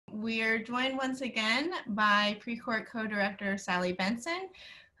We're joined once again by Precourt co-director Sally Benson,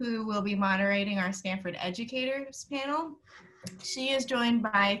 who will be moderating our Stanford Educators panel. She is joined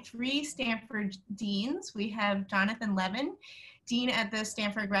by 3 Stanford deans. We have Jonathan Levin, Dean at the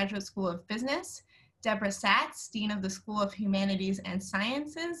Stanford Graduate School of Business, Deborah Satz, Dean of the School of Humanities and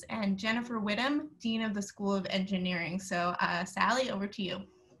Sciences, and Jennifer Whittam, Dean of the School of Engineering. So Sally, over to you.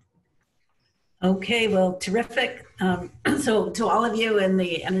 Okay, well, terrific. So to all of you in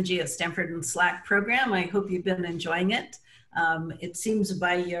the Energy at Stanford and SLAC program, I hope you've been enjoying it. It seems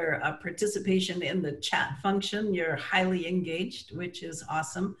by your participation in the chat function, you're highly engaged, which is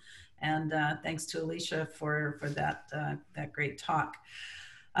awesome. And thanks to Alicia for that great talk.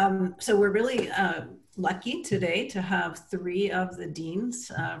 So we're really lucky today to have 3 of the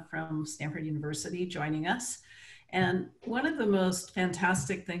deans from Stanford University joining us. And one of the most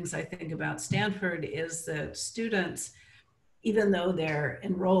fantastic things I think about Stanford is that students, even though they're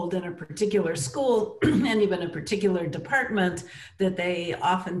enrolled in a particular school and even a particular department, that they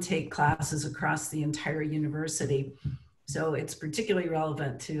often take classes across the entire university. So it's particularly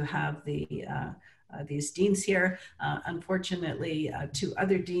relevant to have these deans here. Unfortunately, 2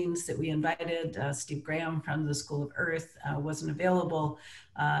 other deans that we invited, Steve Graham from the School of Earth wasn't available,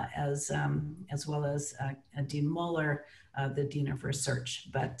 as well as Dean Moeller, the Dean of Research.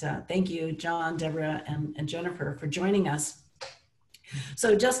 But thank you, John, Deborah, and Jennifer for joining us.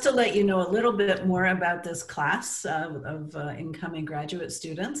 So just to let you know a little bit more about this class of incoming graduate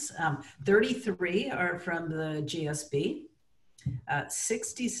students, 33 are from the GSB.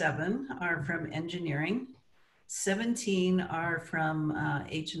 67 are from engineering, 17 are from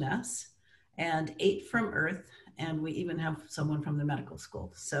H&S, and 8 from Earth, and we even have someone from the medical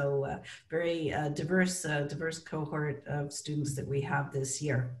school. So very diverse cohort of students that we have this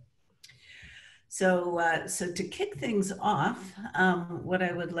year. So, so to kick things off, what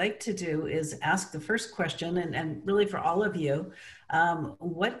I would like to do is ask the first question, and really for all of you,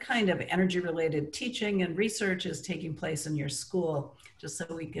 what kind of energy-related teaching and research is taking place in your school, just so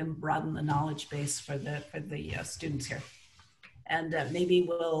we can broaden the knowledge base for the students here. And maybe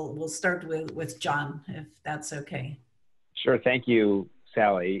we'll start with John, if that's okay. Sure, thank you,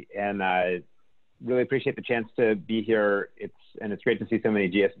 Sally, and I really appreciate the chance to be here. It's great to see so many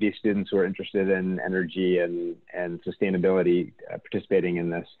GSB students who are interested in energy and sustainability participating in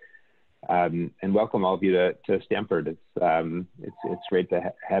this. And welcome all of you to Stanford. It's great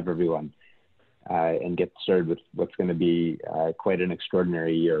to have everyone and get started with what's going to be quite an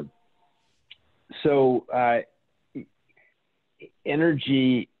extraordinary year. So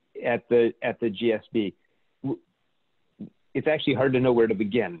energy at the GSB. It's actually hard to know where to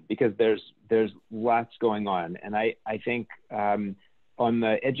begin because there's lots going on. And I think on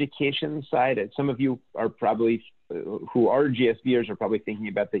the education side, some of you are probably, who are GSBers are probably thinking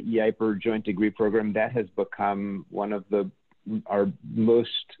about the EIPER joint degree program. That has become one of our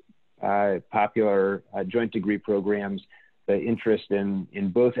most popular joint degree programs. The interest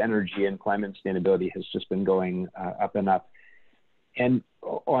in both energy and climate sustainability has just been going up and up. And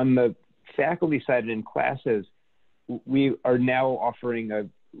on the faculty side and in classes, we are now offering a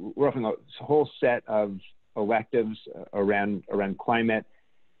whole set of electives around climate,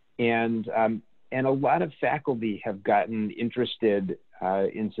 and a lot of faculty have gotten interested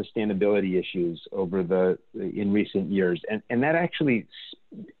in sustainability issues in recent years, and that actually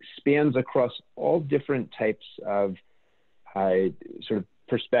spans across all different types of sort of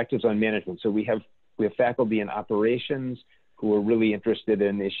perspectives on management. So we have faculty in operations who are really interested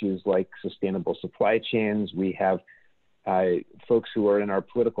in issues like sustainable supply chains. We have folks who are in our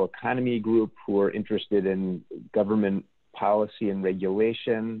political economy group who are interested in government policy and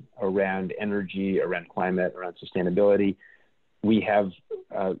regulation around energy, around climate, around sustainability. We have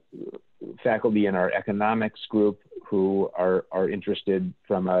faculty in our economics group who are interested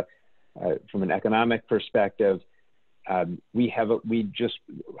from an economic perspective. We just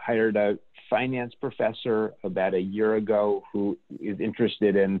hired a finance professor about a year ago who is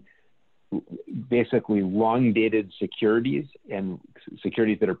interested in basically long-dated securities and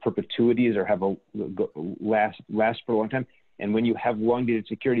securities that are perpetuities or have last for a long time. And when you have long-dated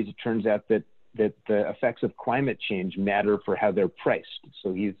securities, it turns out that the effects of climate change matter for how they're priced.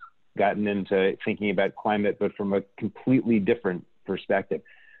 So he's gotten into thinking about climate, but from a completely different perspective.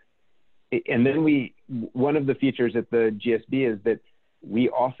 And then one of the features at the GSB is that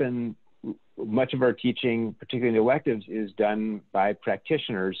much of our teaching, particularly in electives, is done by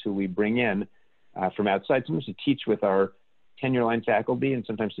practitioners who we bring in from outside, sometimes to teach with our tenure line faculty and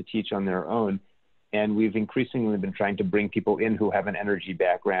sometimes to teach on their own. And we've increasingly been trying to bring people in who have an energy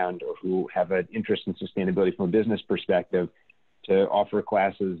background or who have an interest in sustainability from a business perspective to offer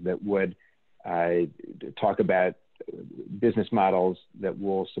classes that would talk about business models that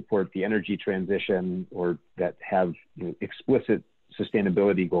will support the energy transition or that have explicit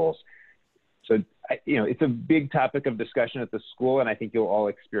sustainability goals. So, it's a big topic of discussion at the school, and I think you'll all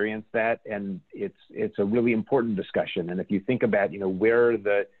experience that. And it's a really important discussion. And if you think about, where is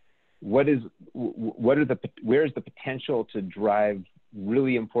the potential to drive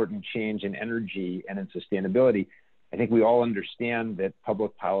really important change in energy and in sustainability, I think we all understand that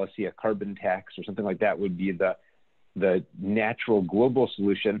public policy, a carbon tax or something like that would be the natural global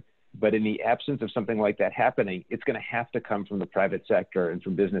solution. But in the absence of something like that happening, it's going to have to come from the private sector and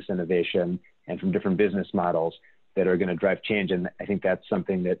from business innovation and from different business models that are going to drive change. And I think that's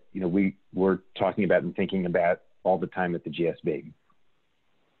something that we're talking about and thinking about all the time at the GSB.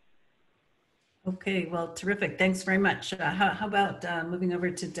 Okay, well, terrific. Thanks very much. How about moving over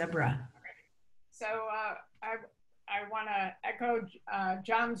to Deborah? So I want to echo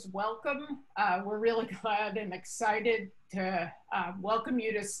John's welcome. We're really glad and excited to welcome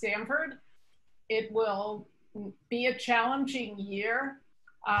you to Stanford. It will be a challenging year.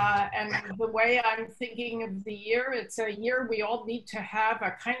 And the way I'm thinking of the year, it's a year we all need to have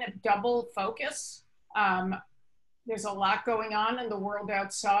a kind of double focus. There's a lot going on in the world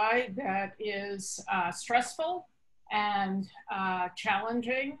outside that is stressful and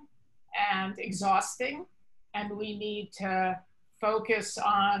challenging and exhausting. And we need to focus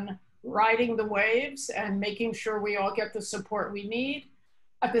on riding the waves and making sure we all get the support we need.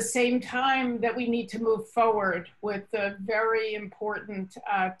 At the same time that we need to move forward with the very important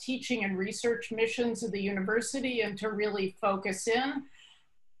teaching and research missions of the university and to really focus in.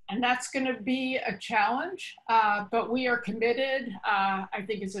 And that's going to be a challenge, but we are committed, I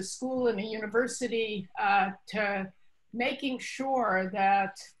think as a school and a university, to making sure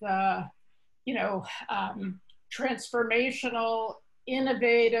that the transformational,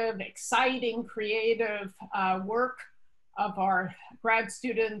 innovative, exciting, creative work of our grad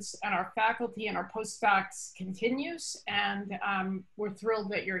students and our faculty and our postdocs continues. And we're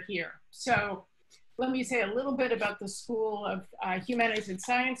thrilled that you're here. So let me say a little bit about the School of Humanities and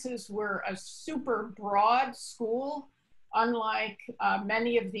Sciences. We're a super broad school. Unlike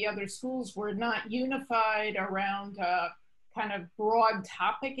many of the other schools, we're not unified around a kind of broad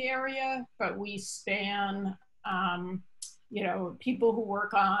topic area, but we span people who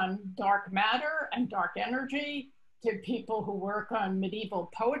work on dark matter and dark energy to people who work on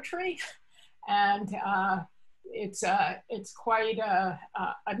medieval poetry. And it's quite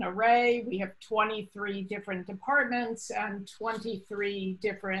an array. We have 23 different departments and 23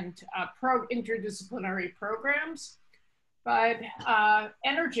 different interdisciplinary programs. But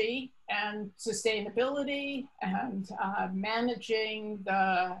energy and sustainability and managing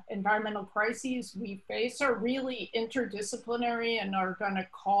the environmental crises we face are really interdisciplinary and are going to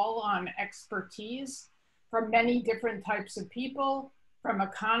call on expertise from many different types of people, from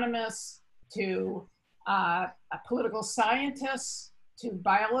economists to political scientists, to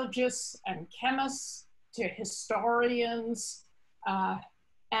biologists and chemists, to historians.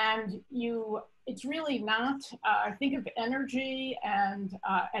 It's really not, I think of energy and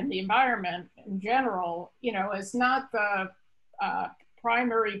the environment in general, as not the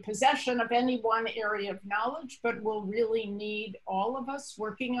primary possession of any one area of knowledge, but we'll really need all of us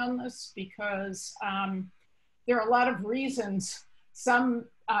working on this because there are a lot of reasons, some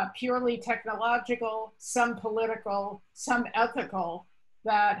purely technological, some political, some ethical,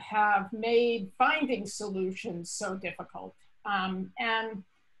 that have made finding solutions so difficult. And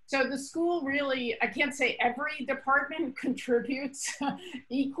so the school really, I can't say every department contributes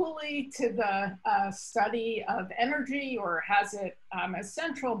equally to the study of energy or has it as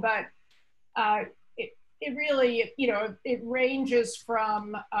central, but it really, it ranges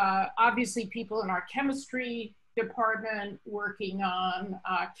from obviously people in our chemistry department working on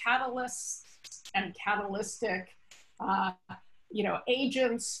catalysts and catalytic,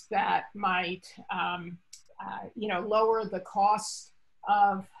 agents that might, lower the cost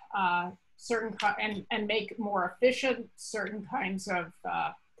of certain and make more efficient certain kinds of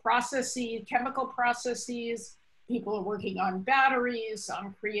processes, chemical processes. People are working on batteries,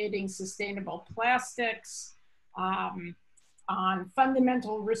 on creating sustainable plastics, on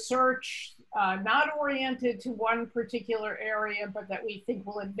fundamental research, not oriented to one particular area, but that we think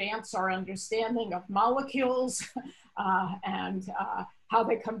will advance our understanding of molecules and how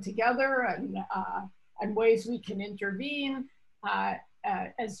they come together and ways we can intervene.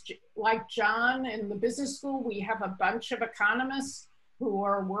 Like John in the business school, we have a bunch of economists who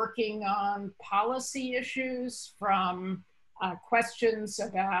are working on policy issues from questions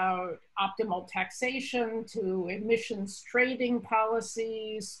about optimal taxation, to emissions trading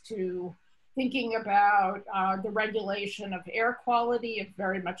policies, to thinking about the regulation of air quality,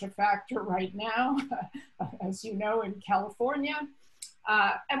 very much a factor right now, as you know, in California.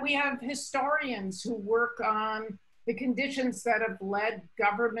 And we have historians who work on the conditions that have led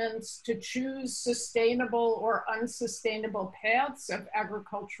governments to choose sustainable or unsustainable paths of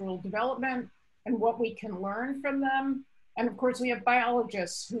agricultural development and what we can learn from them. And of course, we have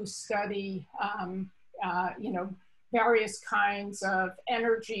biologists who study, various kinds of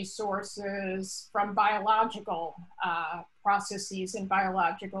energy sources from biological processes and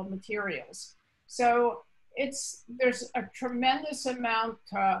biological materials. So there's a tremendous amount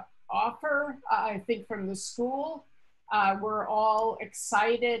to offer, I think, from the school. We're all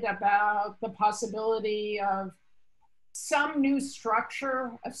excited about the possibility of some new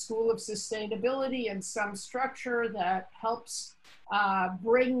structure, a school of sustainability, and some structure that helps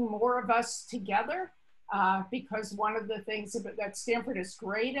bring more of us together. Because one of the things that Stanford is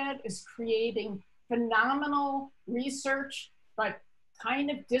great at is creating phenomenal research, but kind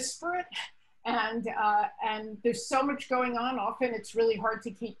of disparate. And there's so much going on. Often it's really hard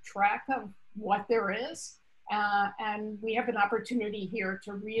to keep track of what there is. And we have an opportunity here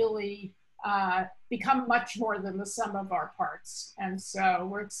to really become much more than the sum of our parts. And so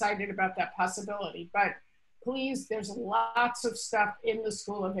we're excited about that possibility. But please, there's lots of stuff in the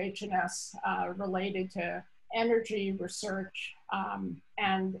School of H&S related to energy research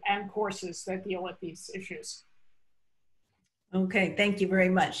and courses that deal with these issues. Okay, thank you very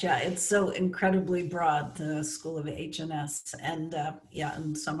much. Yeah, it's so incredibly broad, the School of H&S, and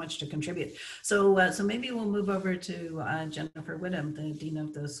and so much to contribute. So, so maybe we'll move over to Jennifer Whittam, the Dean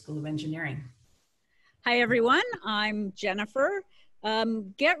of the School of Engineering. Hi, everyone. I'm Jennifer.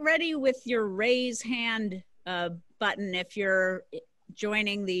 Get ready with your raise hand button if you're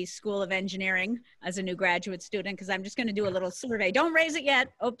joining the School of Engineering as a new graduate student, because I'm just going to do a little survey. Don't raise it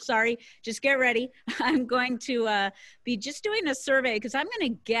yet. Oh, sorry. Just get ready. I'm going to be just doing a survey because I'm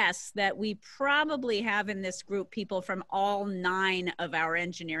going to guess that we probably have in this group people from all 9 of our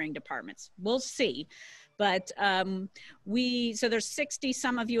engineering departments. We'll see. But so there's 60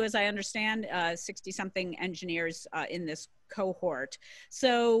 some of you, as I understand, 60 something engineers in this cohort.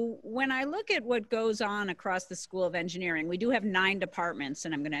 So when I look at what goes on across the School of Engineering, we do have 9 departments,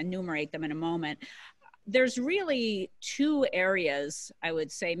 and I'm going to enumerate them in a moment. There's really 2 areas, I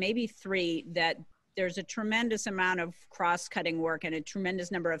would say, maybe 3, that there's a tremendous amount of cross-cutting work and a tremendous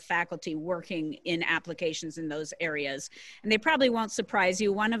number of faculty working in applications in those areas. And they probably won't surprise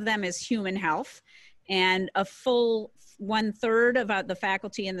you. One of them is human health. And a full 1/3 of the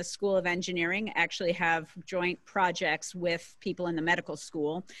faculty in the School of Engineering actually have joint projects with people in the medical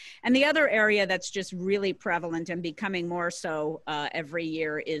school. And the other area that's just really prevalent and becoming more so every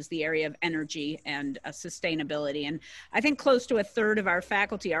year is the area of energy and sustainability. And I think close to 1/3 of our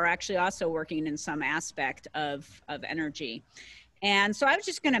faculty are actually also working in some aspect of energy. And so I was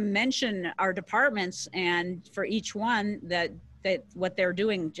just going to mention our departments, and for each one that what they're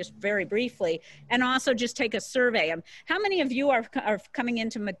doing just very briefly, and also just take a survey. How many of you are coming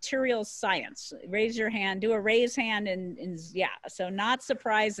into materials science? Raise your hand, do a raise hand, and yeah, so not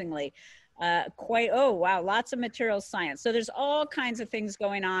surprisingly, oh wow, lots of materials science. So there's all kinds of things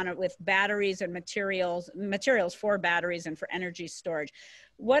going on with batteries and materials for batteries and for energy storage.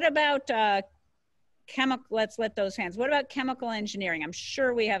 What about let's let those hands. What about chemical engineering? I'm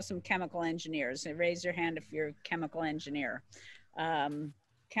sure we have some chemical engineers. Raise your hand if you're a chemical engineer.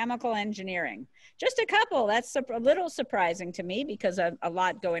 Chemical engineering, just a couple. That's a little surprising to me because a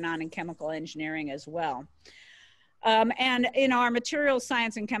lot going on in chemical engineering as well. And in our materials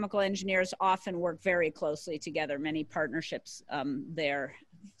science and chemical engineers often work very closely together, many partnerships there,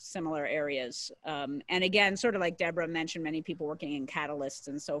 similar areas. And again, sort of like Deborah mentioned, many people working in catalysts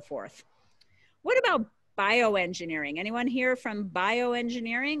and so forth. What about bioengineering? Anyone here from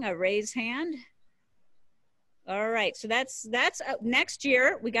bioengineering? A raise hand. All right, so that's next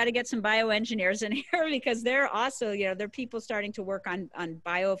year. We got to get some bioengineers in here because they're also, there are people starting to work on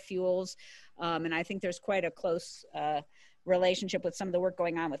biofuels, and I think there's quite a close relationship with some of the work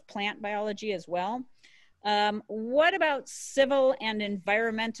going on with plant biology as well. What about civil and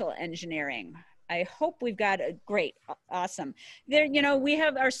environmental engineering? I hope we've got a great, awesome. There, we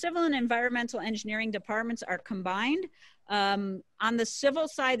have our civil and environmental engineering departments are combined. On the civil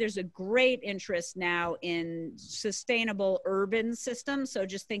side, there's a great interest now in sustainable urban systems. So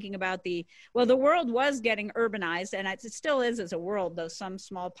just thinking about the world was getting urbanized, and it still is as a world, though some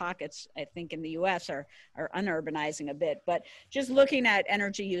small pockets, I think in the US are unurbanizing a bit. But just looking at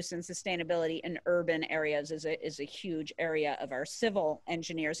energy use and sustainability in urban areas is a huge area of our civil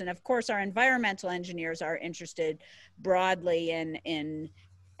engineers. And of course, our environmental engineers are interested broadly in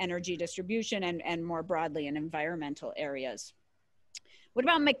energy distribution and more broadly in environmental areas. What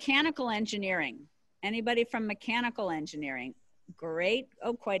about mechanical engineering? Anybody from mechanical engineering? Great.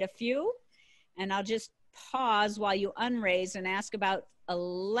 Oh, quite a few. And I'll just pause while you unraise and ask about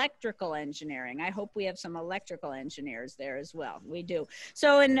electrical engineering. I hope we have some electrical engineers there as well. We do.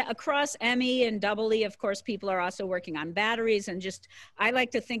 So across ME and EE, of course, people are also working on batteries, and just, I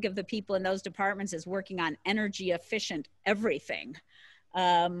like to think of the people in those departments as working on energy efficient everything.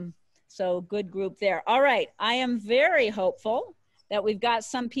 So good group there. All right, I am very hopeful that we've got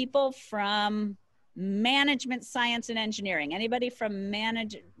some people from management science and engineering. Anybody from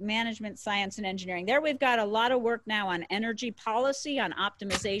management science and engineering? There we've got a lot of work now on energy policy, on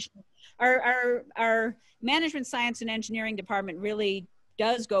optimization. Our management science and engineering department really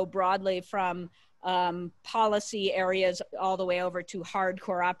does go broadly from policy areas all the way over to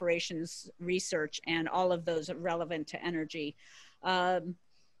hardcore operations research and all of those relevant to energy.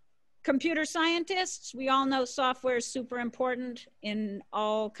 Computer scientists, we all know software is super important in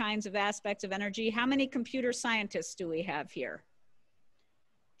all kinds of aspects of energy. How many computer scientists do we have here?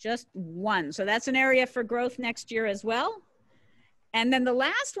 Just one. So that's an area for growth next year as well. And then the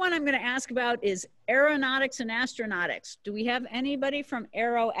last one I'm going to ask about is aeronautics and astronautics. Do we have anybody from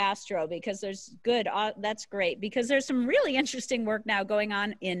Aero-Astro? Because there's good, that's great, because there's some really interesting work now going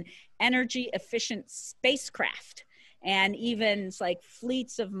on in energy efficient spacecraft. And even it's like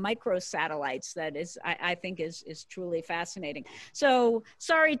fleets of microsatellites that is, I think is truly fascinating. So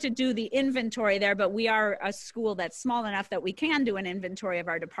sorry to do the inventory there, but we are a school that's small enough that we can do an inventory of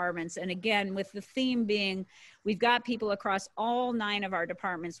our departments. And again, with the theme being, we've got people across all 9 of our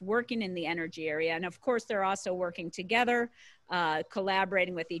departments working in the energy area. And of course, they're also working together,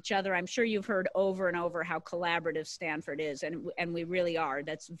 collaborating with each other. I'm sure you've heard over and over how collaborative Stanford is, and we really are.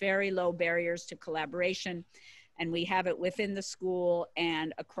 That's very low barriers to collaboration. And we have it within the school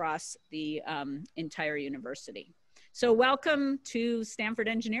and across the entire university. So welcome to Stanford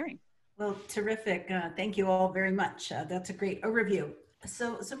Engineering. Well, terrific. Thank you all very much. That's a great overview.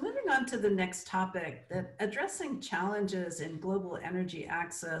 So moving on to the next topic, that addressing challenges in global energy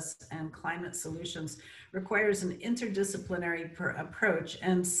access and climate solutions requires an interdisciplinary approach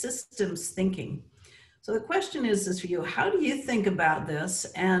and systems thinking. So the question is for you, how do you think about this,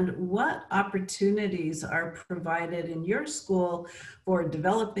 and what opportunities are provided in your school for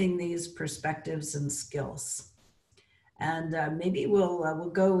developing these perspectives and skills? And maybe we'll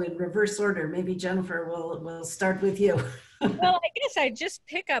go in reverse order. Maybe Jennifer, we'll start with you. Well, I guess I just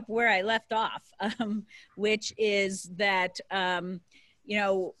pick up where I left off, which is that, you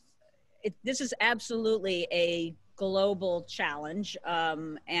know, this is absolutely a global challenge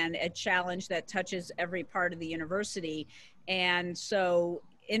and a challenge that touches every part of the university. And so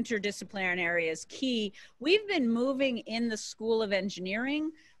interdisciplinary is key. We've been moving in the School of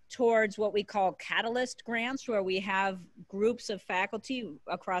Engineering towards what we call catalyst grants, where we have groups of faculty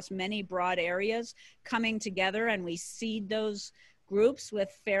across many broad areas coming together, and we seed those groups with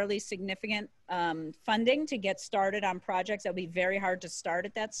fairly significant funding to get started on projects that would be very hard to start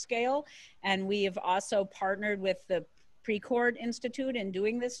at that scale. And we have also partnered with the Precord Institute in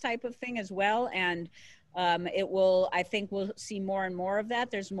doing this type of thing as well. And I think we'll see more and more of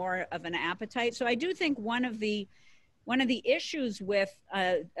that. There's more of an appetite. So I do think one of the issues with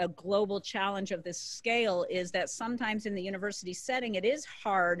a global challenge of this scale is that sometimes in the university setting, it is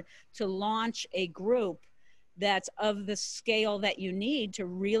hard to launch a group that's of the scale that you need to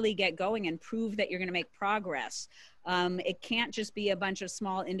really get going and prove that you're going to make progress. It can't just be a bunch of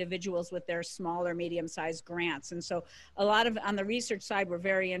small individuals with their small or medium-sized grants. And so on the research side, we're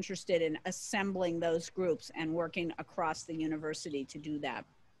very interested in assembling those groups and working across the university to do that.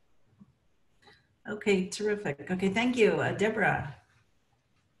 Okay, terrific. Okay, thank you. Deborah.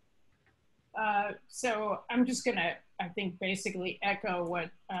 So I'm just going to, I think, basically echo what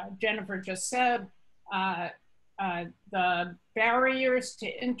Jennifer just said. The barriers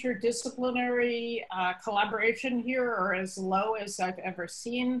to interdisciplinary collaboration here are as low as I've ever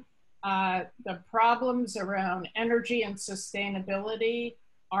seen. The problems around energy and sustainability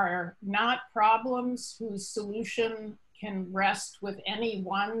are not problems whose solution can rest with any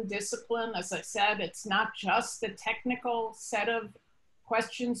one discipline. As I said, it's not just the technical set of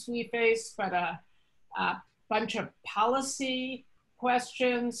questions we face, but bunch of policy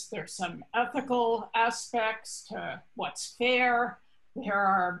questions. There's some ethical aspects to what's fair. There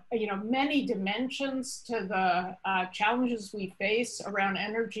are, many dimensions to the challenges we face around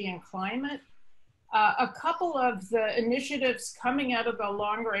energy and climate. A couple of the initiatives coming out of the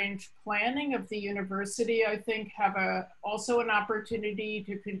long-range planning of the university, I think, have also an opportunity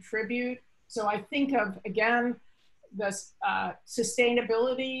to contribute. So I think of, again, the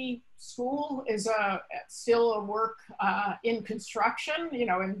sustainability school is still a work in construction,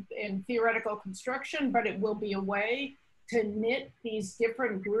 in theoretical construction, but it will be a way to knit these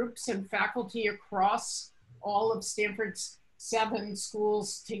different groups and faculty across all of Stanford's 7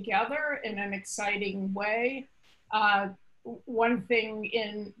 schools together in an exciting way. One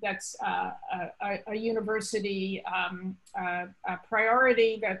thing that's a university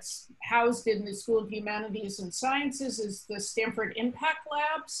priority that's housed in the School of Humanities and Sciences is the Stanford Impact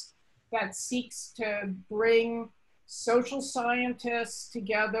Labs that seeks to bring social scientists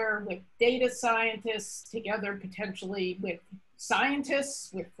together with data scientists, together potentially with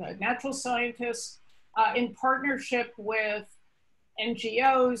scientists, with natural scientists, in partnership with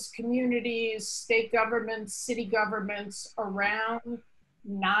NGOs, communities, state governments, city governments around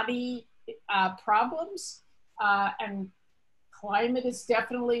knotty problems. And climate is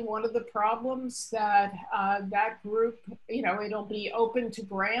definitely one of the problems that that group, it'll be open to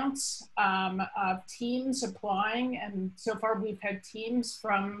grants of teams applying. And so far we've had teams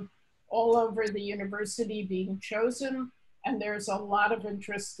from all over the university being chosen. And there's a lot of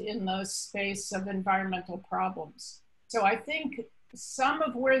interest in the space of environmental problems. So I think some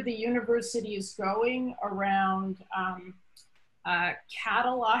of where the university is going around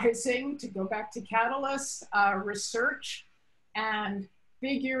catalyzing, to go back to catalysts, research and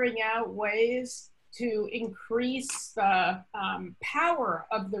figuring out ways to increase the power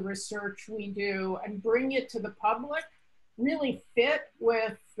of the research we do and bring it to the public really fit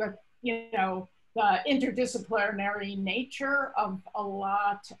with the, the interdisciplinary nature of a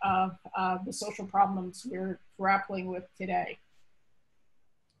lot of the social problems we're grappling with today.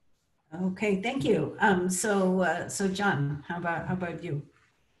 Okay, thank you. So John, how about you?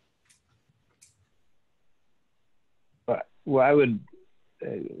 Well, I would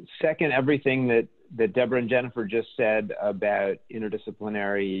second everything that Deborah and Jennifer just said about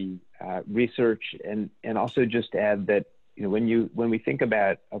interdisciplinary research, and also just add that when we think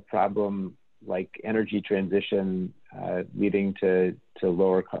about a problem like energy transition leading to a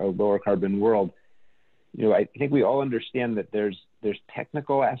lower carbon world, I think we all understand that there's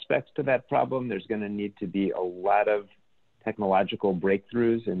technical aspects to that problem. There's going to need to be a lot of technological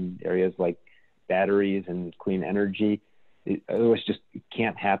breakthroughs in areas like batteries and clean energy. Otherwise, just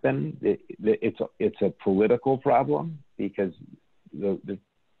can't happen. It's a political problem because there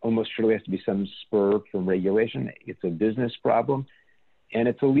almost surely has to be some spur from regulation. It's a business problem, and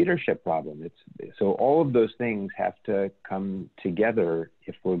it's a leadership problem. So all of those things have to come together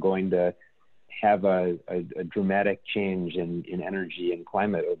if we're going to have a dramatic change in energy and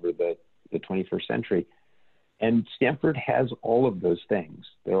climate over the 21st century. And Stanford has all of those things.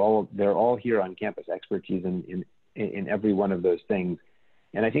 They're all here on campus, expertise in every one of those things.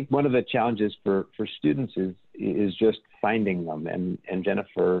 And I think one of the challenges for students is just finding them. And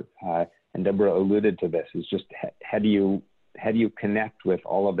Jennifer and Deborah alluded to this, is just how do you connect with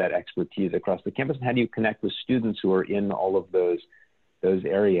all of that expertise across the campus, and how do you connect with students who are in all of those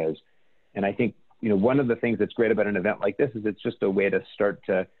areas? And I think, one of the things that's great about an event like this is it's just a way to start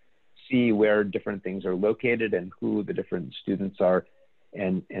to see where different things are located and who the different students are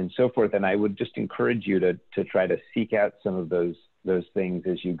and so forth. And I would just encourage you to try to seek out some of those things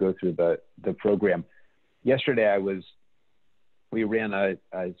as you go through the program. Yesterday, we ran a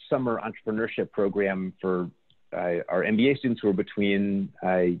summer entrepreneurship program for our MBA students who were between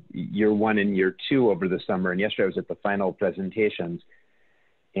year 1 and year 2 over the summer. And yesterday I was at the final presentations.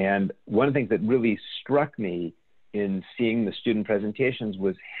 And one of the things that really struck me in seeing the student presentations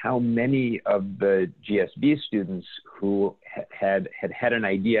was how many of the GSB students who had an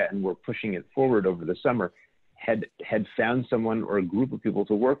idea and were pushing it forward over the summer had found someone or a group of people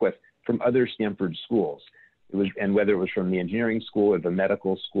to work with from other Stanford schools. And whether it was from the engineering school or the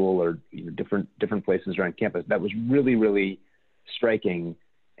medical school or different places around campus, that was really, really striking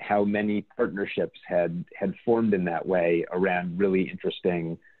how many partnerships had formed in that way around really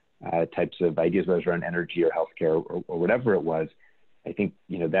interesting types of ideas, whether it was around energy or healthcare or whatever it was. I think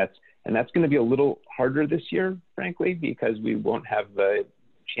that's going to be a little harder this year, frankly, because we won't have the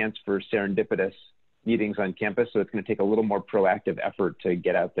chance for serendipitous meetings on campus. So it's going to take a little more proactive effort to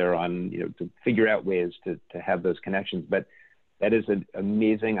get out there to figure out ways to have those connections. But that is an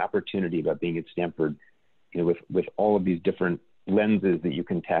amazing opportunity about being at Stanford. with all of these different lenses that you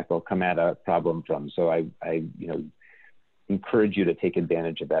can come at a problem from. So I encourage you to take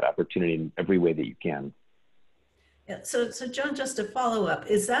advantage of that opportunity in every way that you can. Yeah, so John, just to follow up,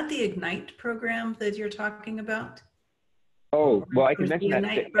 is that the Ignite program that you're talking about? Oh, well, I can mention that.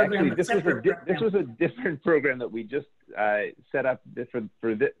 Actually, this was a different program that we just set up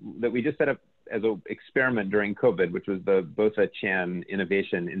that we just set up as an experiment during COVID, which was the Bosa Chan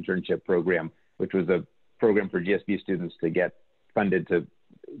Innovation Internship Program, which was a program for GSB students to get funded to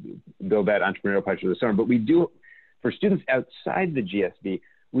build that entrepreneurial project for the summer. But we do, for students outside the GSB,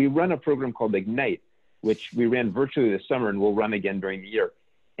 we run a program called Ignite, which we ran virtually this summer and we'll run again during the year.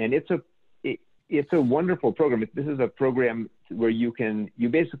 And it's a wonderful program. This is a program where you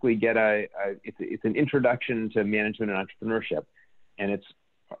basically get it's an introduction to management and entrepreneurship, and it's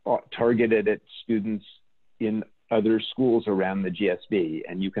targeted at students in other schools around the GSB.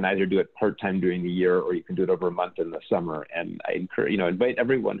 And you can either do it part-time during the year, or you can do it over a month in the summer. And I invite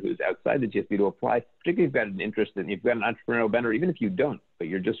everyone who's outside the GSB to apply, particularly if you've got an interest in, you've got an entrepreneurial bent, or even if you don't, but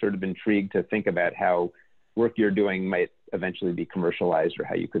you're just sort of intrigued to think about how work you're doing might eventually be commercialized, or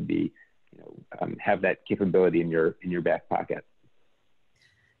how you could be, have that capability in your back pocket.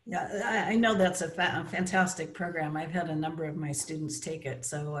 Yeah, I know that's a fantastic program. I've had a number of my students take it,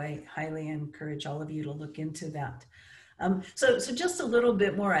 so I highly encourage all of you to look into that. So just a little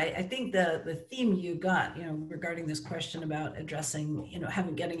bit more, I think the theme you got, regarding this question about addressing,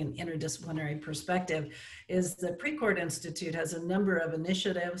 getting an interdisciplinary perspective, is the Precourt Institute has a number of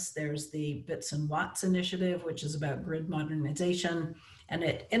initiatives. There's the Bits and Watts initiative, which is about grid modernization, and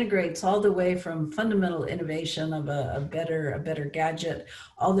it integrates all the way from fundamental innovation of a better gadget,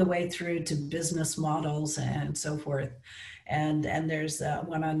 all the way through to business models and so forth. And there's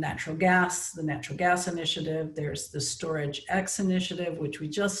one on natural gas, the Natural Gas Initiative. There's the Storage X Initiative, which we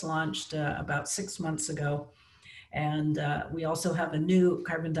just launched about 6 months ago. And we also have a new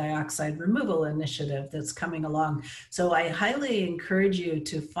carbon dioxide removal initiative that's coming along. So I highly encourage you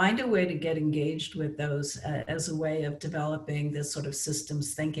to find a way to get engaged with those as a way of developing this sort of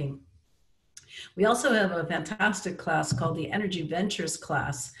systems thinking. We also have a fantastic class called the Energy Ventures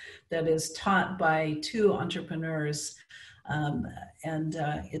class that is taught by two entrepreneurs.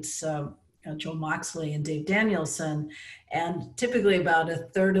 It's Joel Moxley and Dave Danielson, and typically about a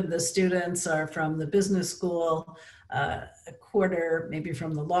third of the students are from the business school, a quarter maybe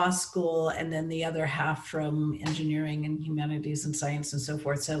from the law school, and then the other half from engineering and humanities and science and so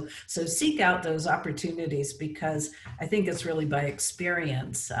forth. So seek out those opportunities, because I think it's really by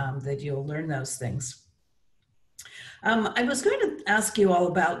experience that you'll learn those things. I was going to ask you all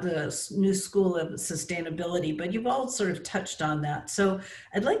about the new School of Sustainability, but you've all sort of touched on that. So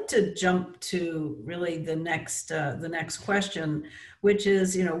I'd like to jump to really the next question, which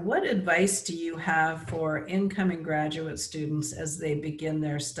is, what advice do you have for incoming graduate students as they begin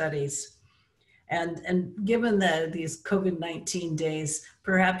their studies? And given these COVID-19 days,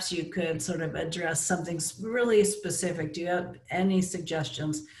 perhaps you could sort of address something really specific. Do you have any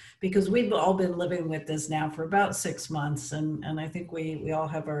suggestions? Because we've all been living with this now for about 6 months, and I think we all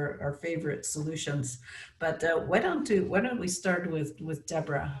have our favorite solutions. But why don't we start with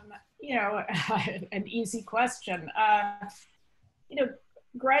Deborah? An easy question.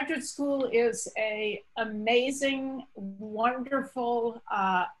 Graduate school is an amazing, wonderful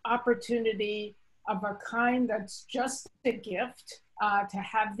opportunity of a kind that's just a gift, to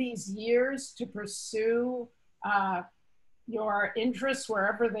have these years to pursue your interests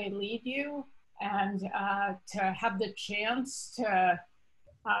wherever they lead you, and to have the chance to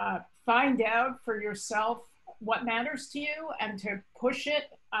find out for yourself what matters to you and to push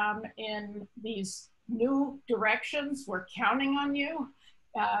it in these new directions. We're counting on you.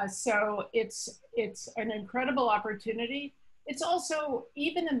 So it's an incredible opportunity. It's also,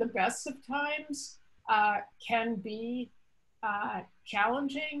 even in the best of times, can be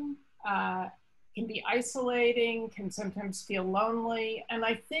challenging, can be isolating, can sometimes feel lonely. And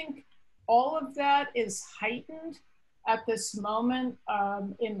I think all of that is heightened at this moment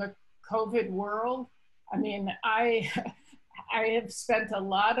in the COVID world. I mean, I have spent a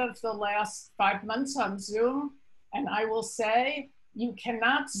lot of the last 5 months on Zoom, and I will say, you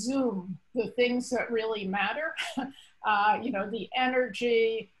cannot Zoom the things that really matter. The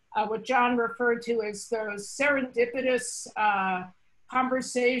energy, what John referred to as those serendipitous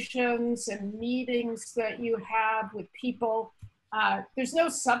conversations and meetings that you have with people. There's no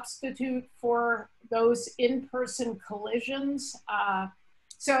substitute for those in-person collisions.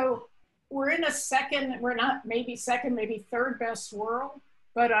 So we're in a maybe third best world,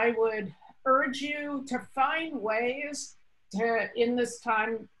 but I would urge you to find ways to, in this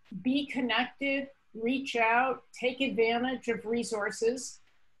time, be connected, reach out, take advantage of resources,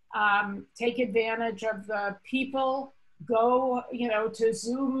 take advantage of the people, go, to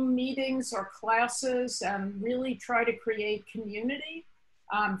Zoom meetings or classes and really try to create community,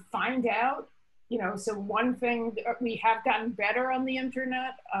 find out, so one thing we have gotten better on the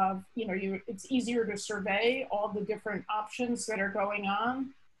internet of, it's easier to survey all the different options that are going on,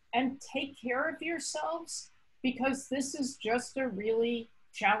 and take care of yourselves, because this is just a really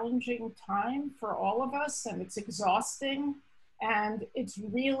challenging time for all of us, and it's exhausting, and it's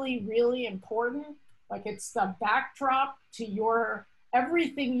really, really important. Like, it's the backdrop to your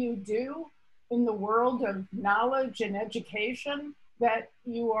everything you do in the world of knowledge and education, that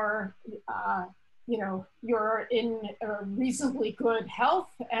you are, you're in a reasonably good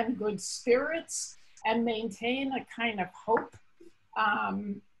health and good spirits, and maintain a kind of hope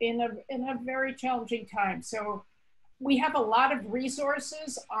in a very challenging time. So we have a lot of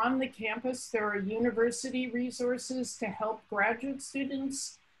resources on the campus. There are university resources to help graduate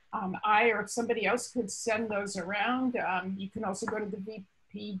students. I or somebody else could send those around. You can also go to the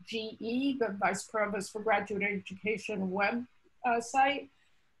VPGE, the Vice Provost for Graduate Education website.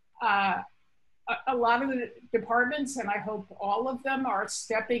 A lot of the departments, and I hope all of them, are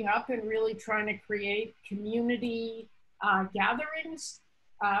stepping up and really trying to create community gatherings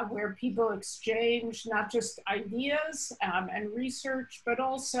where people exchange not just ideas and research, but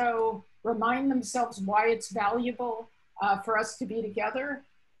also remind themselves why it's valuable for us to be together.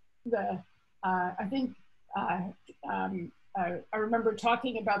 I think I remember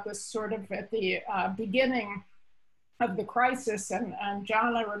talking about this sort of at the beginning of the crisis, and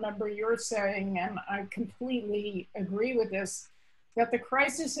John, I remember you're saying, and I completely agree with this, that the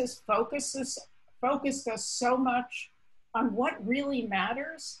crisis has focused us so much on what really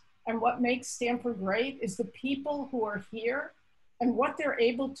matters, and what makes Stanford great is the people who are here and what they're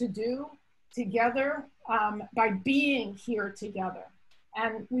able to do together by being here together.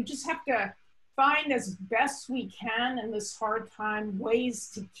 And we just have to find, as best we can in this hard time,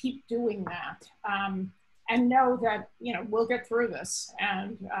 ways to keep doing that. And know that, we'll get through this,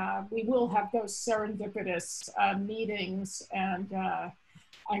 and we will have those serendipitous meetings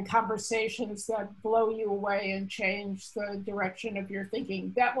and conversations that blow you away and change the direction of your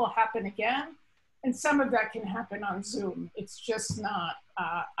thinking. That will happen again, and some of that can happen on Zoom. It's just not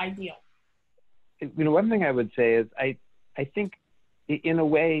ideal. One thing I would say is I think, in a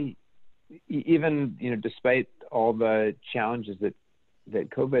way, even despite all the challenges that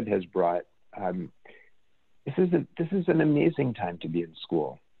COVID has brought, this is an amazing time to be in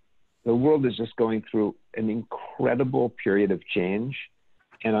school. The world is just going through an incredible period of change,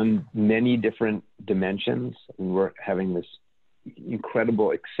 and on many different dimensions. And we're having this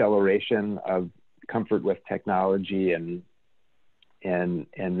incredible acceleration of comfort with technology and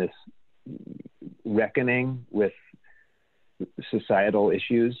this reckoning with societal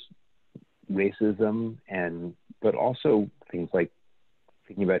issues, racism, but also things like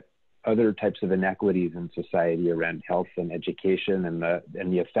thinking about other types of inequities in society around health and education and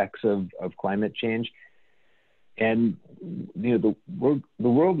the effects of climate change. And the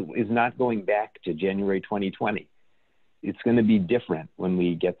world is not going back to January 2020. It's going to be different when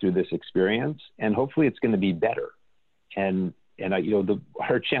we get through this experience, and hopefully it's going to be better. And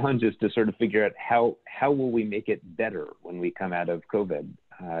our challenge is to sort of figure out how will we make it better when we come out of COVID,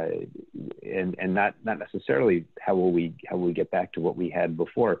 and not necessarily how will we get back to what we had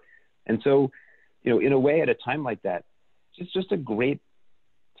before. And so, in a way, at a time like that, it's just a great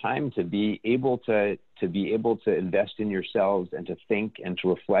time to be able to invest in yourselves and to think and to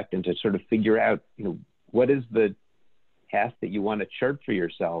reflect and to sort of figure out, what is the path that you want to chart for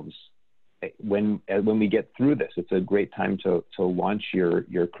yourselves when we get through this. It's a great time to launch your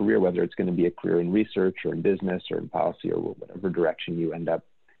career, whether it's going to be a career in research or in business or in policy or whatever direction you end up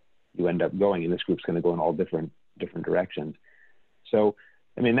going. And this group's going to go in all different directions. So,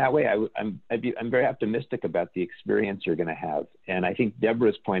 that way, I'm very optimistic about the experience you're going to have. And I think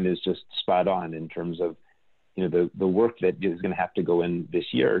Deborah's point is just spot on in terms of, the work that is going to have to go in this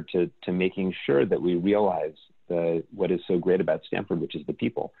year to making sure that we realize what is so great about Stanford, which is the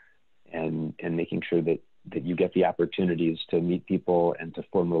people, and making sure that you get the opportunities to meet people and to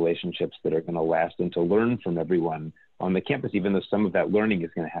form relationships that are going to last, and to learn from everyone on the campus, even though some of that learning is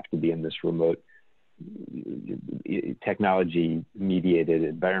going to have to be in this remote technology mediated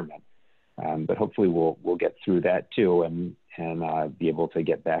environment. But hopefully we'll get through that too, and be able to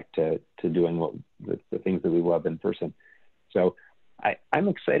get back to doing the things that we love in person. So I'm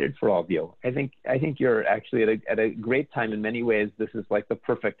excited for all of you. I think you're actually at a great time in many ways. This is like the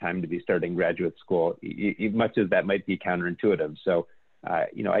perfect time to be starting graduate school, much as that might be counterintuitive. So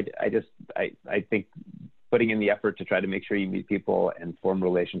I think putting in the effort to try to make sure you meet people and form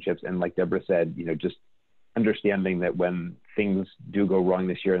relationships, and like Deborah said, just understanding that when things do go wrong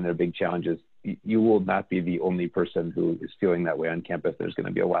this year and there are big challenges, you will not be the only person who is feeling that way on campus. There's going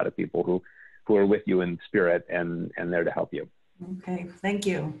to be a lot of people who are with you in spirit and there to help you. Okay, thank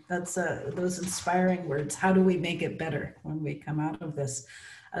you. That's those inspiring words. How do we make it better when we come out of this?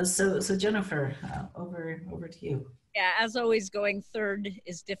 So Jennifer, over to you. Yeah, as always, going third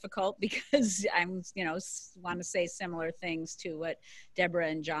is difficult because I'm, want to say similar things to what Deborah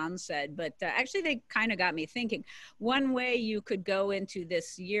and John said, but actually they kind of got me thinking. One way you could go into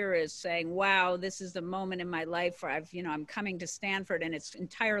this year is saying, wow, this is the moment in my life where I'm coming to Stanford and it's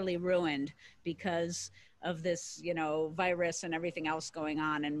entirely ruined because of this, virus and everything else going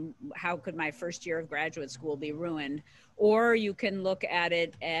on, and how could my first year of graduate school be ruined? Or you can look at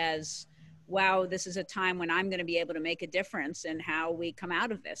it as, wow, this is a time when I'm going to be able to make a difference in how we come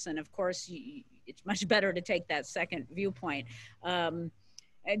out of this. And of course, it's much better to take that second viewpoint.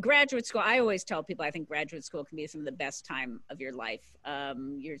 At graduate school, I always tell people, I think graduate school can be some of the best time of your life.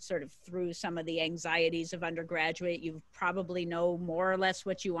 You're sort of through some of the anxieties of undergraduate. You probably know more or less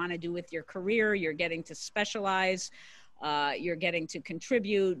what you want to do with your career. You're getting to specialize. You're getting to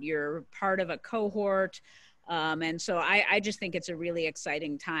contribute. You're part of a cohort. And so I just think it's a really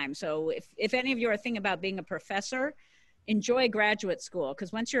exciting time. So if any of you are thinking about being a professor, enjoy graduate school,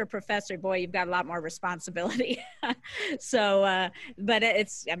 because once you're a professor, boy, you've got a lot more responsibility. So, but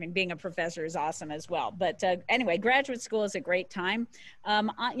being a professor is awesome as well. But anyway, graduate school is a great time. On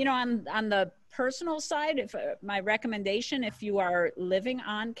the personal side, my recommendation, if you are living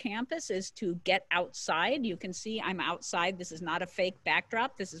on campus, is to get outside. You can see I'm outside. This is not a fake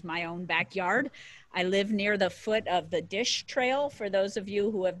backdrop. This is my own backyard. I live near the foot of the Dish Trail, for those of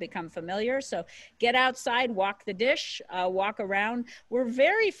you who have become familiar. So get outside, walk the Dish, walk around. We're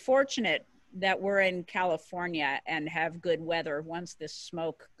very fortunate that we're in California and have good weather once this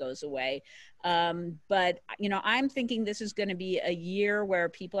smoke goes away. But I'm thinking this is going to be a year where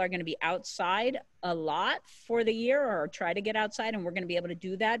people are going to be outside a lot for the year, or try to get outside, and we're going to be able to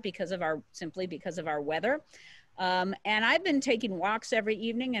do that simply because of our weather. And I've been taking walks every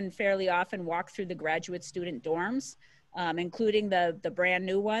evening, and fairly often walk through the graduate student dorms, including the brand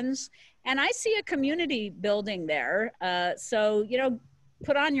new ones. And I see a community building there. So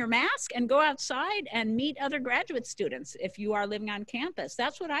put on your mask and go outside and meet other graduate students if you are living on campus.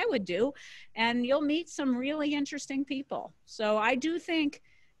 That's what I would do. And you'll meet some really interesting people. So I do think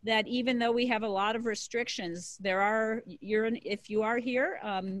that even though we have a lot of restrictions, if you are here,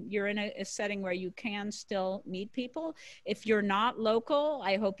 you're in a setting where you can still meet people. If you're not local,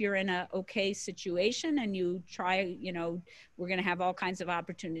 I hope you're in a okay situation and you try, we're gonna have all kinds of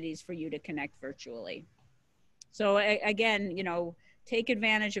opportunities for you to connect virtually. So again, take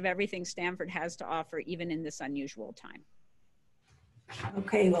advantage of everything Stanford has to offer, even in this unusual time.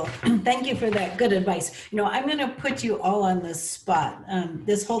 Okay, well, thank you for that good advice. I'm going to put you all on the spot.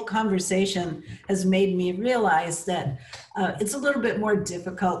 This whole conversation has made me realize that it's a little bit more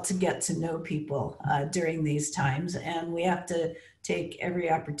difficult to get to know people during these times, and we have to take every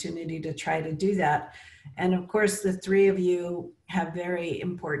opportunity to try to do that. And of course, the three of you have very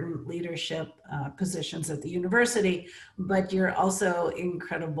important leadership positions at the university, but you're also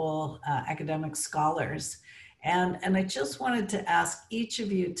incredible academic scholars. And I just wanted to ask each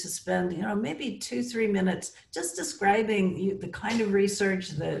of you to spend, maybe 2-3 minutes just describing the kind of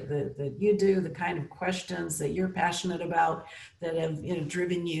research that you do, the kind of questions that you're passionate about that have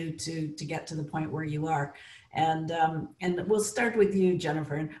driven you to get to the point where you are. And we'll start with you,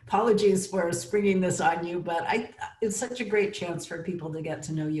 Jennifer. And apologies for springing this on you, but it's such a great chance for people to get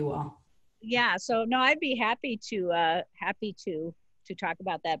to know you all. Yeah. So no, I'd be happy to talk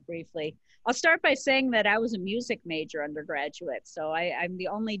about that briefly. I'll start by saying that I was a music major undergraduate. So I'm the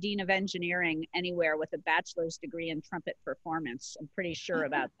only dean of engineering anywhere with a bachelor's degree in trumpet performance. I'm pretty sure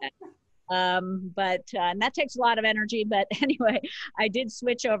about that. And that takes a lot of energy, but anyway, I did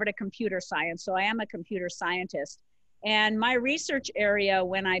switch over to computer science. So I am a computer scientist. And my research area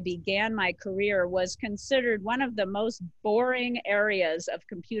when I began my career was considered one of the most boring areas of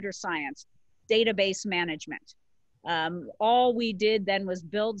computer science, database management. All we did then was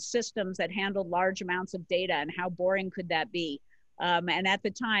build systems that handled large amounts of data, and how boring could that be? And at the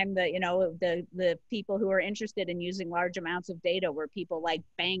time, the people who were interested in using large amounts of data were people like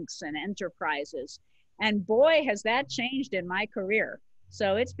banks and enterprises. And boy, has that changed in my career.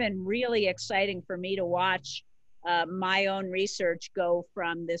 So it's been really exciting for me to watch my own research go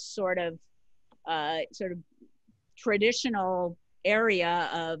from this sort of traditional area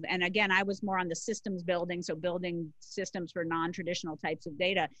of, and again, I was more on the systems building, so building systems for non-traditional types of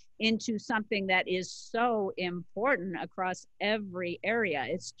data, into something that is so important across every area.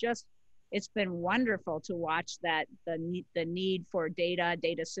 It's been wonderful to watch that the need for data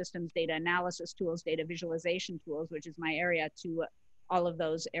systems, data analysis tools, data visualization tools, which is my area, to all of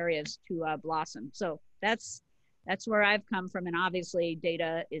those areas to blossom. So that's where I've come from, and obviously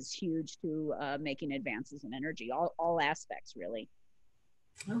data is huge to making advances in energy, all aspects really.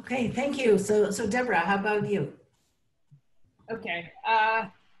 Okay, thank you. So Deborah, how about you? Okay,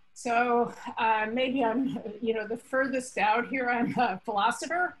 maybe I'm the furthest out here. I'm a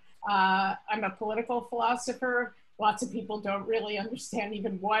philosopher. I'm a political philosopher. Lots of people don't really understand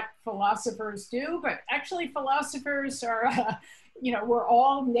even what philosophers do, but actually philosophers are, we're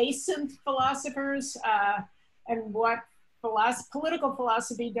all nascent philosophers. And what political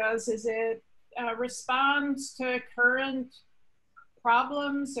philosophy does is it responds to current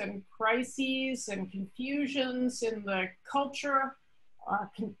problems and crises and confusions in the culture,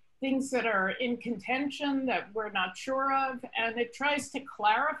 things that are in contention that we're not sure of, and it tries to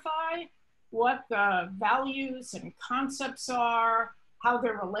clarify what the values and concepts are, how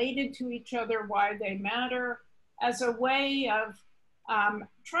they're related to each other, why they matter, as a way of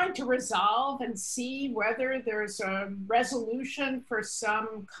trying to resolve and see whether there's a resolution for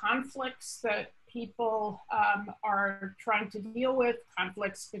some conflicts that people are trying to deal with,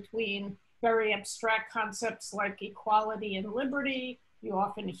 conflicts between very abstract concepts like equality and liberty. You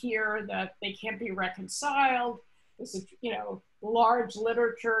often hear that they can't be reconciled. This is, large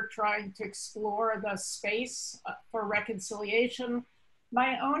literature trying to explore the space for reconciliation.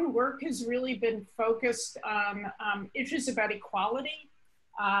 My own work has really been focused on issues about equality.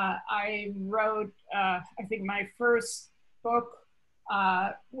 I wrote, I think, my first book,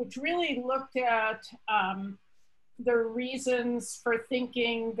 which really looked at the reasons for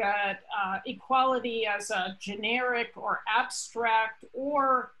thinking that equality as a generic or abstract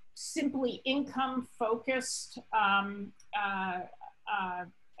or simply income-focused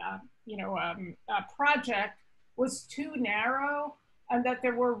project was too narrow, and that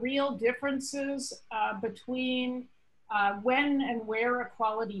there were real differences between when and where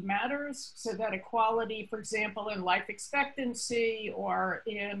equality matters, so that equality, for example, in life expectancy or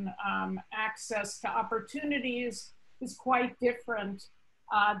in access to opportunities is quite different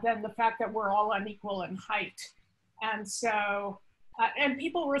than the fact that we're all unequal in height. And so, and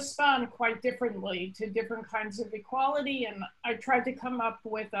people respond quite differently to different kinds of equality. And I tried to come up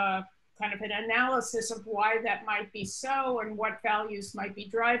with a kind of an analysis of why that might be so and what values might be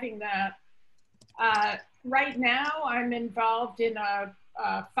driving that. Right now, I'm involved in a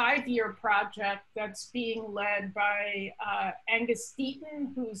 5-year project that's being led by Angus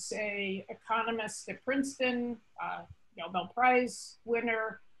Deaton, who's an economist at Princeton, Nobel Prize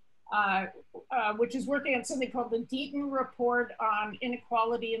winner, which is working on something called the Deaton Report on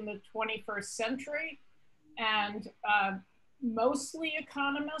Inequality in the 21st Century, and mostly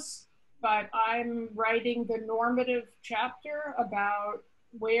economists, but I'm writing the normative chapter about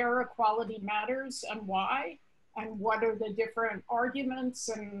where equality matters and why, and what are the different arguments,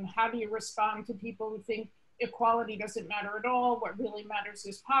 and how do you respond to people who think equality doesn't matter at all, what really matters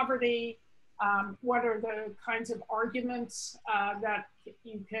is poverty, what are the kinds of arguments that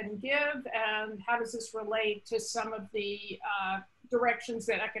you can give, and how does this relate to some of the directions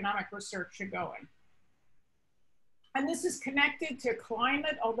that economic research should go in. And this is connected to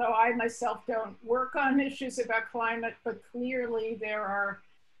climate, although I myself don't work on issues about climate, but clearly there are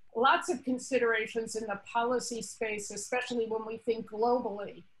lots of considerations in the policy space, especially when we think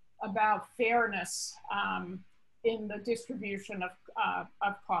globally about fairness in the distribution of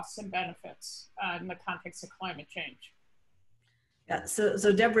costs and benefits in the context of climate change. Yeah,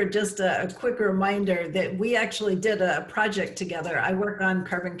 so Deborah, just a quick reminder that we actually did a project together. I work on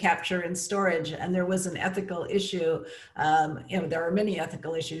carbon capture and storage, and there was an ethical issue. There are many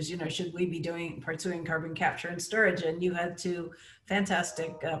ethical issues. Should we be pursuing carbon capture and storage? And you had two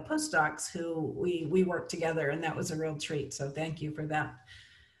fantastic postdocs who we worked together, and that was a real treat. So thank you for that.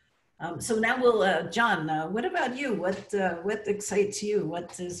 So now John, what about you? What excites you?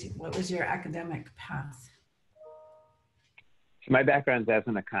 What was your academic path? So my background is as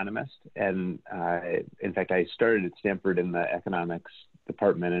an economist, and in fact, I started at Stanford in the economics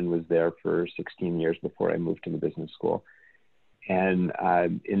department and was there for 16 years before I moved to the business school. And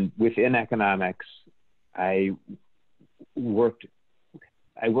within economics, I worked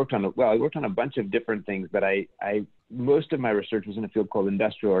on a bunch of different things, but most of my research was in a field called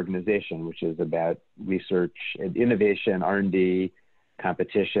industrial organization, which is about research and innovation, R&D,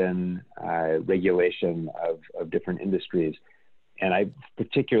 competition, regulation of different industries. I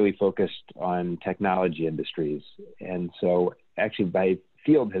particularly focused on technology industries. And so actually my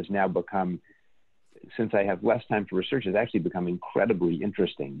field has now become, since I have less time for research, has actually become incredibly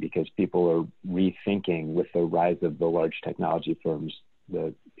interesting because people are rethinking with the rise of the large technology firms.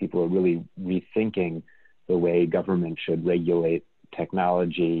 The people are really rethinking the way government should regulate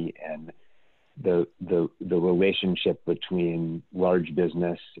technology and the relationship between large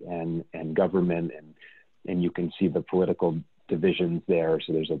business and government, and you can see the political divisions there.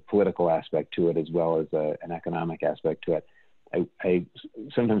 So there's a political aspect to it as well as an economic aspect to it. I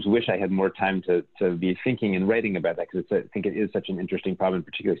sometimes wish I had more time to be thinking and writing about that, because I think it is such an interesting problem,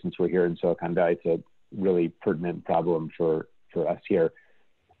 particularly since we're here in Silicon Valley. It's a really pertinent problem for us here.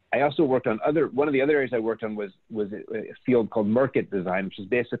 I also worked on one of the other areas I worked on was a field called market design, which is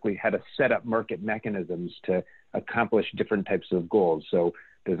basically how to set up market mechanisms to accomplish different types of goals. So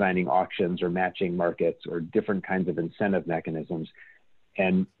designing auctions or matching markets or different kinds of incentive mechanisms.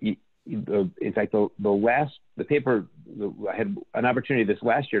 And in fact, the paper, I had an opportunity this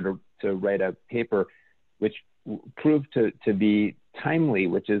last year to write a paper which proved to be timely,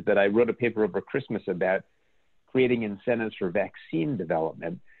 which is that I wrote a paper over Christmas about creating incentives for vaccine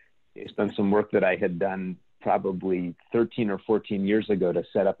development based on some work that I had done probably 13 or 14 years ago to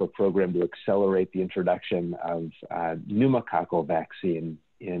set up a program to accelerate the introduction of pneumococcal vaccine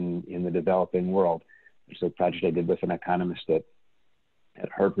in the developing world. It's a project I did with an economist at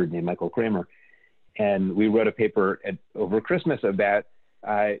Harvard named Michael Kramer. And we wrote a paper over Christmas about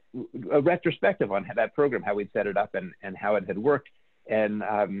a retrospective on that program, how we'd set it up and how it had worked. And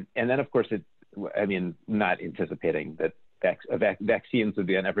then, of course, not anticipating that vaccines would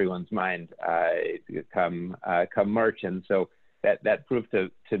be on everyone's mind come March. And so that proved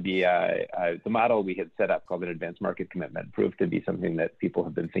to be the model we had set up, called an advanced market commitment, proved to be something that people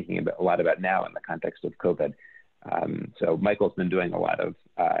have been thinking a lot about now in the context of COVID. So Michael's been doing a lot of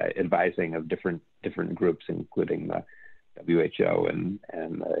advising of different groups, including the WHO and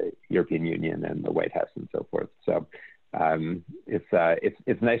the European Union and the White House and so forth. So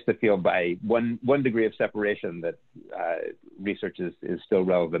it's nice to feel by one degree of separation that research is still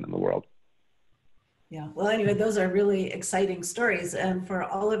relevant in the world. Yeah. Well, anyway, those are really exciting stories. And for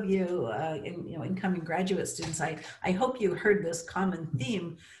all of you, incoming graduate students, I hope you heard this common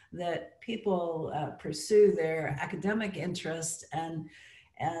theme that people pursue their academic interest, and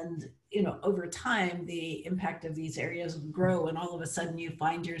over time, the impact of these areas grow, and all of a sudden you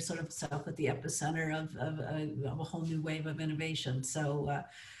find yourself at the epicenter of a whole new wave of innovation. So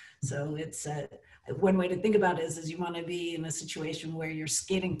it's one way to think about it is you want to be in a situation where you're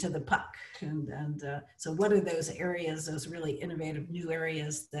skating to the puck. And so what are those areas, those really innovative new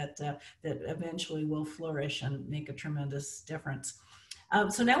areas that eventually will flourish and make a tremendous difference?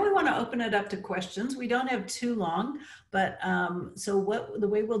 So now we want to open it up to questions. We don't have too long, but the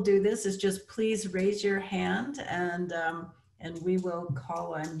way we'll do this is just please raise your hand and we will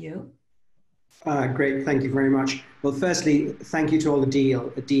call on you. Great, thank you very much. Well, firstly, thank you to all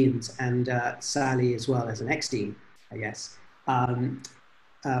the deans and Sally as well as an ex-dean, I guess,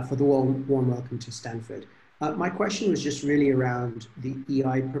 for the warm welcome to Stanford. My question was just really around the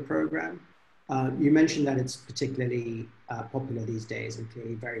EIPA program. You mentioned that it's particularly popular these days and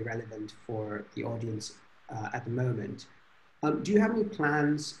clearly very relevant for the audience at the moment. Do you have any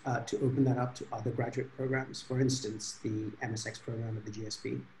plans to open that up to other graduate programs, for instance, the MSX program at the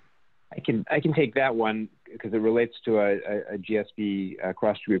GSB? I can take that one because it relates to a GSB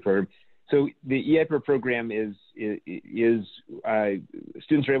cross-degree program. So the EIPA program is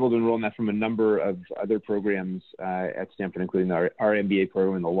students are able to enroll in that from a number of other programs at Stanford, including our MBA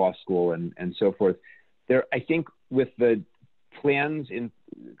program in the law school and so forth. I think with the plans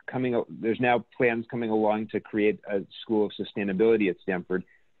there's now plans coming along to create a school of sustainability at Stanford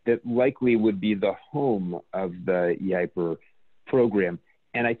that likely would be the home of the EIPA program.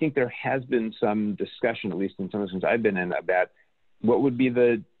 And I think there has been some discussion, at least in some of the things I've been in, about what would be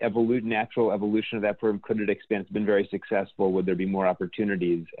the natural evolution of that program. Could it expand? It's been very successful. Would there be more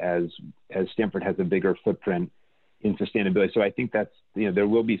opportunities as Stanford has a bigger footprint in sustainability? So I think that's, there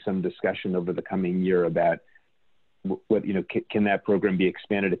will be some discussion over the coming year about what, can that program be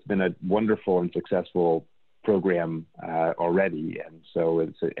expanded? It's been a wonderful and successful program already. And so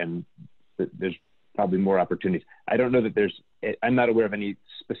there's probably more opportunities. I don't know that I'm not aware of any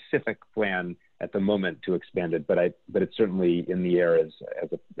specific plan at the moment to expand it, but it's certainly in the air as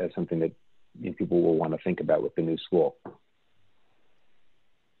something that people will want to think about with the new school.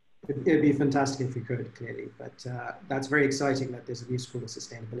 It'd be fantastic if we could, clearly, but that's very exciting that there's a new school of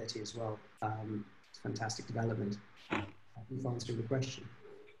sustainability as well. It's a fantastic development. You've answered the question.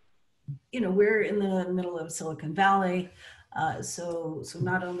 We're in the middle of Silicon Valley. So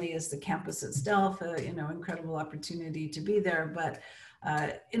not only is the campus itself a incredible opportunity to be there, but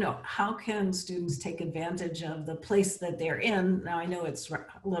how can students take advantage of the place that they're in? Now, I know it's a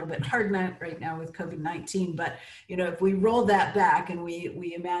little bit hard right now with COVID-19, but if we roll that back and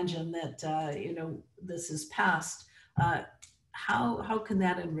we imagine that this is past, how can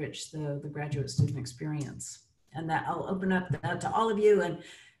that enrich the graduate student experience? And that I'll open up that to all of you, and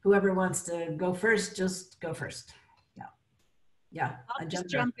whoever wants to go first, just go first. Yeah. I'll just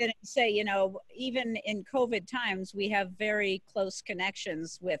jump in and say, even in COVID times, we have very close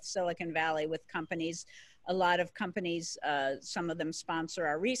connections with Silicon Valley, with companies. A lot of companies, some of them sponsor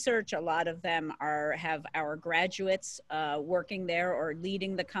our research. A lot of them have our graduates working there or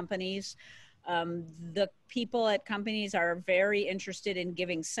leading the companies. The people at companies are very interested in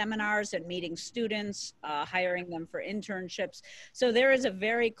giving seminars and meeting students, hiring them for internships. So there is a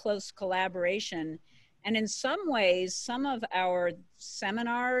very close collaboration. And in some ways, some of our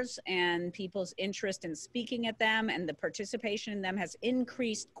seminars and people's interest in speaking at them and the participation in them has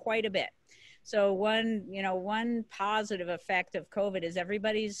increased quite a bit. So one positive effect of COVID is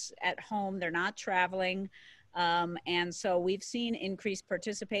everybody's at home, they're not traveling. And so we've seen increased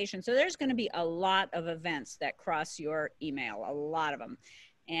participation. So there's going to be a lot of events that cross your email, a lot of them.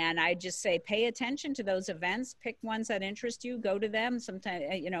 And I just say, pay attention to those events, pick ones that interest you, go to them. Sometimes,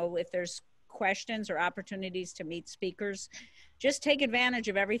 if there's questions or opportunities to meet speakers, just take advantage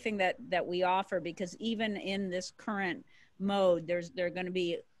of everything that we offer, because even in this current mode, there are going to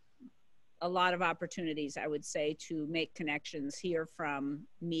be a lot of opportunities, I would say, to make connections, hear from,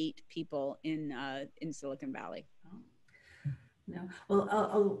 meet people in Silicon Valley. No. Well,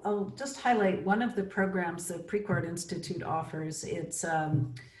 I'll just highlight one of the programs the Precourt Institute offers. It's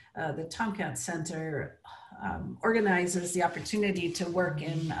the Tomcat Center organizes the opportunity to work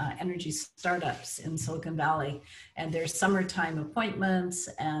in energy startups in Silicon Valley, and there's summertime appointments,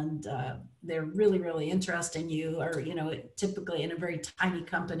 and they're really, really interesting. You are, typically in a very tiny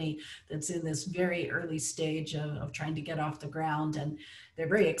company that's in this very early stage of trying to get off the ground, and they're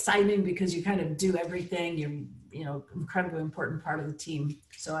very exciting because you kind of do everything. You're, incredibly important part of the team.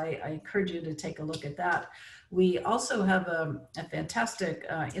 So I encourage you to take a look at that. We also have a fantastic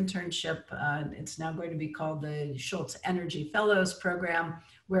internship. It's now going to be called the Schultz Energy Fellows Program,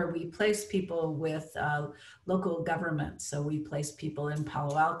 where we place people with local government. So we place people in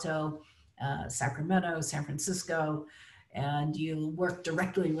Palo Alto, Sacramento, San Francisco, and you work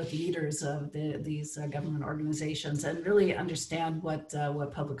directly with leaders of these government organizations and really understand what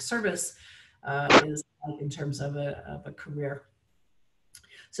public service is like in terms of a career.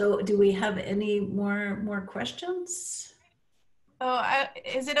 So do we have any more questions? Oh,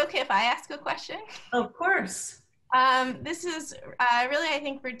 is it okay if I ask a question? Of course. This is really, I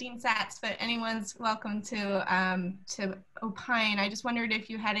think, for Dean Satz, but anyone's welcome to opine. I just wondered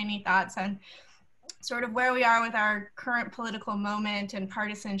if you had any thoughts on sort of where we are with our current political moment and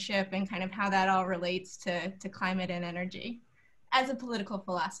partisanship, and kind of how that all relates to climate and energy as a political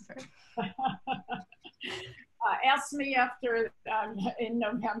philosopher. Ask me after in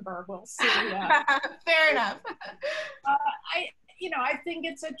November. We'll see. Fair enough. I think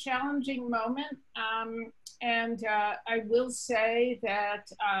it's a challenging moment, and I will say that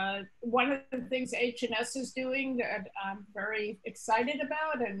one of the things H&S is doing that I'm very excited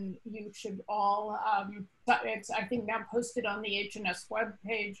about, and you should all. It's, I think, now posted on the H&S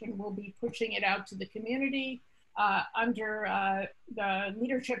webpage, and we'll be pushing it out to the community. Under the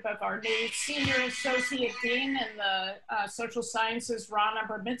leadership of our new Senior Associate Dean in the Social Sciences, Ron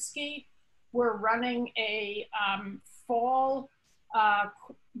Abramitsky, we're running a fall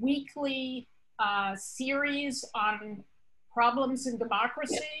weekly series on problems in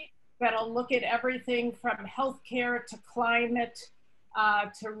democracy that'll look at everything from healthcare to climate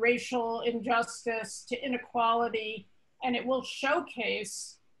to racial injustice to inequality, and it will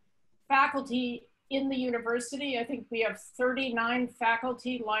showcase faculty in the university. I think we have 39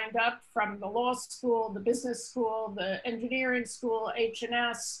 faculty lined up from the law school, the business school, the engineering school,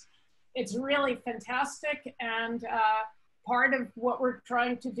 H&S. It's really fantastic. And part of what we're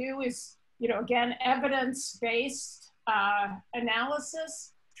trying to do is, again, evidence-based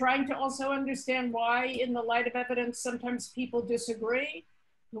analysis, trying to also understand why, in the light of evidence, sometimes people disagree.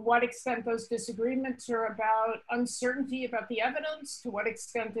 To what extent those disagreements are about uncertainty about the evidence, to what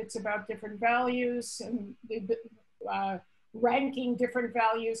extent it's about different values and ranking different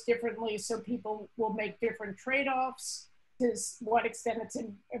values differently so people will make different trade-offs, to what extent it's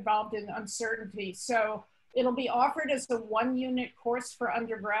involved in uncertainty. So it'll be offered as a one-unit course for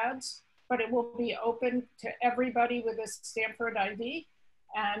undergrads, but it will be open to everybody with a Stanford ID.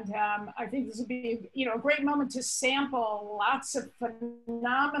 And I think this would be, a great moment to sample lots of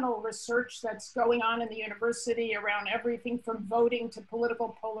phenomenal research that's going on in the university around everything from voting to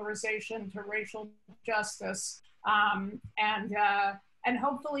political polarization to racial justice, and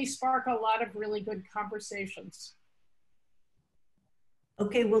hopefully spark a lot of really good conversations.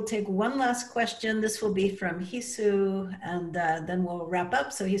 Okay, we'll take one last question. This will be from Hisu, and then we'll wrap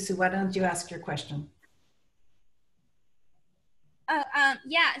up. So Hisu, why don't you ask your question?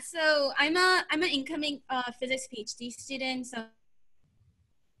 Yeah, so I'm an incoming physics PhD student, so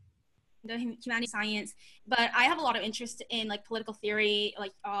the humanities science, but I have a lot of interest in like political theory,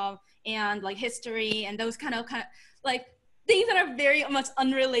 like and like history and those kind of like things that are very much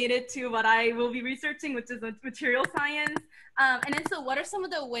unrelated to what I will be researching, which is material science. And then, so what are some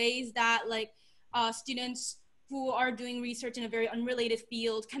of the ways that like students who are doing research in a very unrelated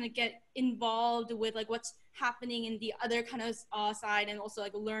field kind of get involved with like what's happening in the other kind of side, and also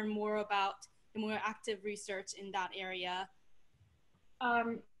like learn more about the more active research in that area?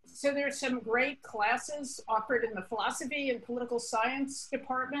 So there's some great classes offered in the philosophy and political science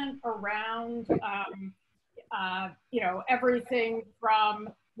department around, everything from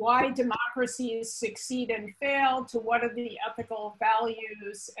why democracies succeed and fail to what are the ethical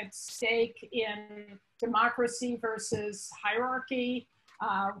values at stake in democracy versus hierarchy.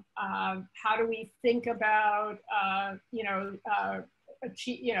 How do we think about,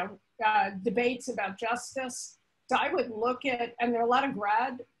 debates about justice? So I would look at, and there are a lot of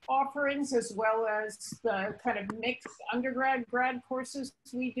grad offerings as well as the kind of mixed undergrad grad courses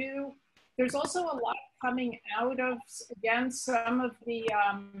we do. There's also a lot coming out of, again, some of the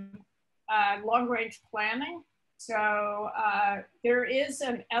long-range planning. So there is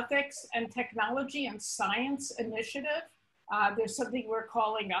an ethics and technology and science initiative. There's something we're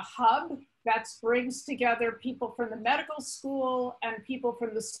calling a hub that brings together people from the medical school and people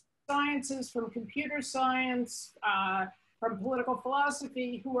from the sciences, from computer science, from political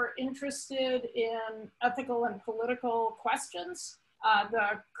philosophy, who are interested in ethical and political questions.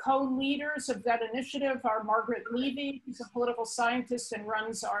 The co-leaders of that initiative are Margaret Levy, who's a political scientist and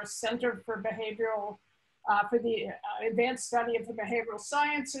runs our Center for Behavioral, for the Advanced Study of the Behavioral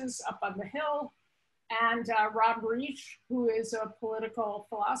Sciences up on the Hill, and Rob Reich, who is a political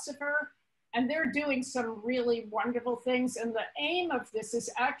philosopher. And they're doing some really wonderful things. And the aim of this is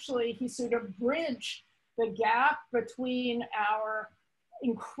actually, he sort of bridge the gap between our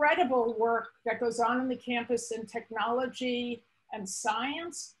incredible work that goes on in the campus in technology and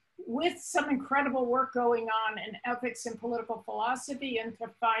science with some incredible work going on in ethics and political philosophy, and to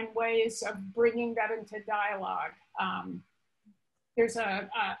find ways of bringing that into dialogue. There's an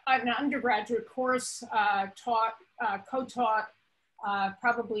undergraduate course co-taught,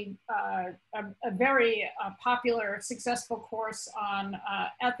 probably a very popular, successful course on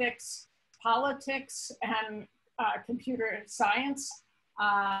ethics, politics, and computer science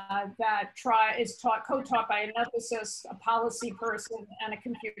that is co-taught by an ethicist, a policy person, and a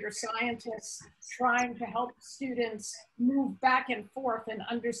computer scientist, trying to help students move back and forth and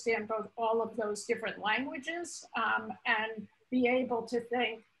understand all of those different languages, and be able to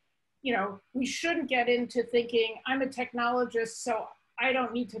think, we shouldn't get into thinking, I'm a technologist, so I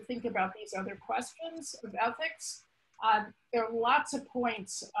don't need to think about these other questions of ethics. There are lots of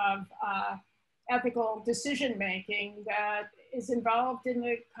points of ethical decision-making that is involved in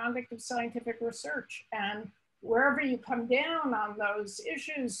the conduct of scientific research. And wherever you come down on those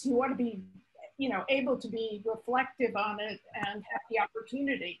issues, you want to be, able to be reflective on it and have the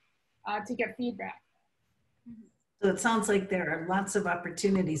opportunity to get feedback. So it sounds like there are lots of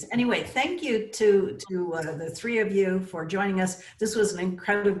opportunities. Anyway, thank you to the three of you for joining us. This was an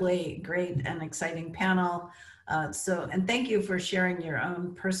incredibly great and exciting panel. And thank you for sharing your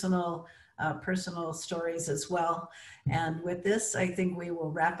own personal stories as well. And with this, I think we will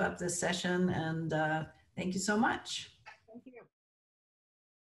wrap up this session, and thank you so much.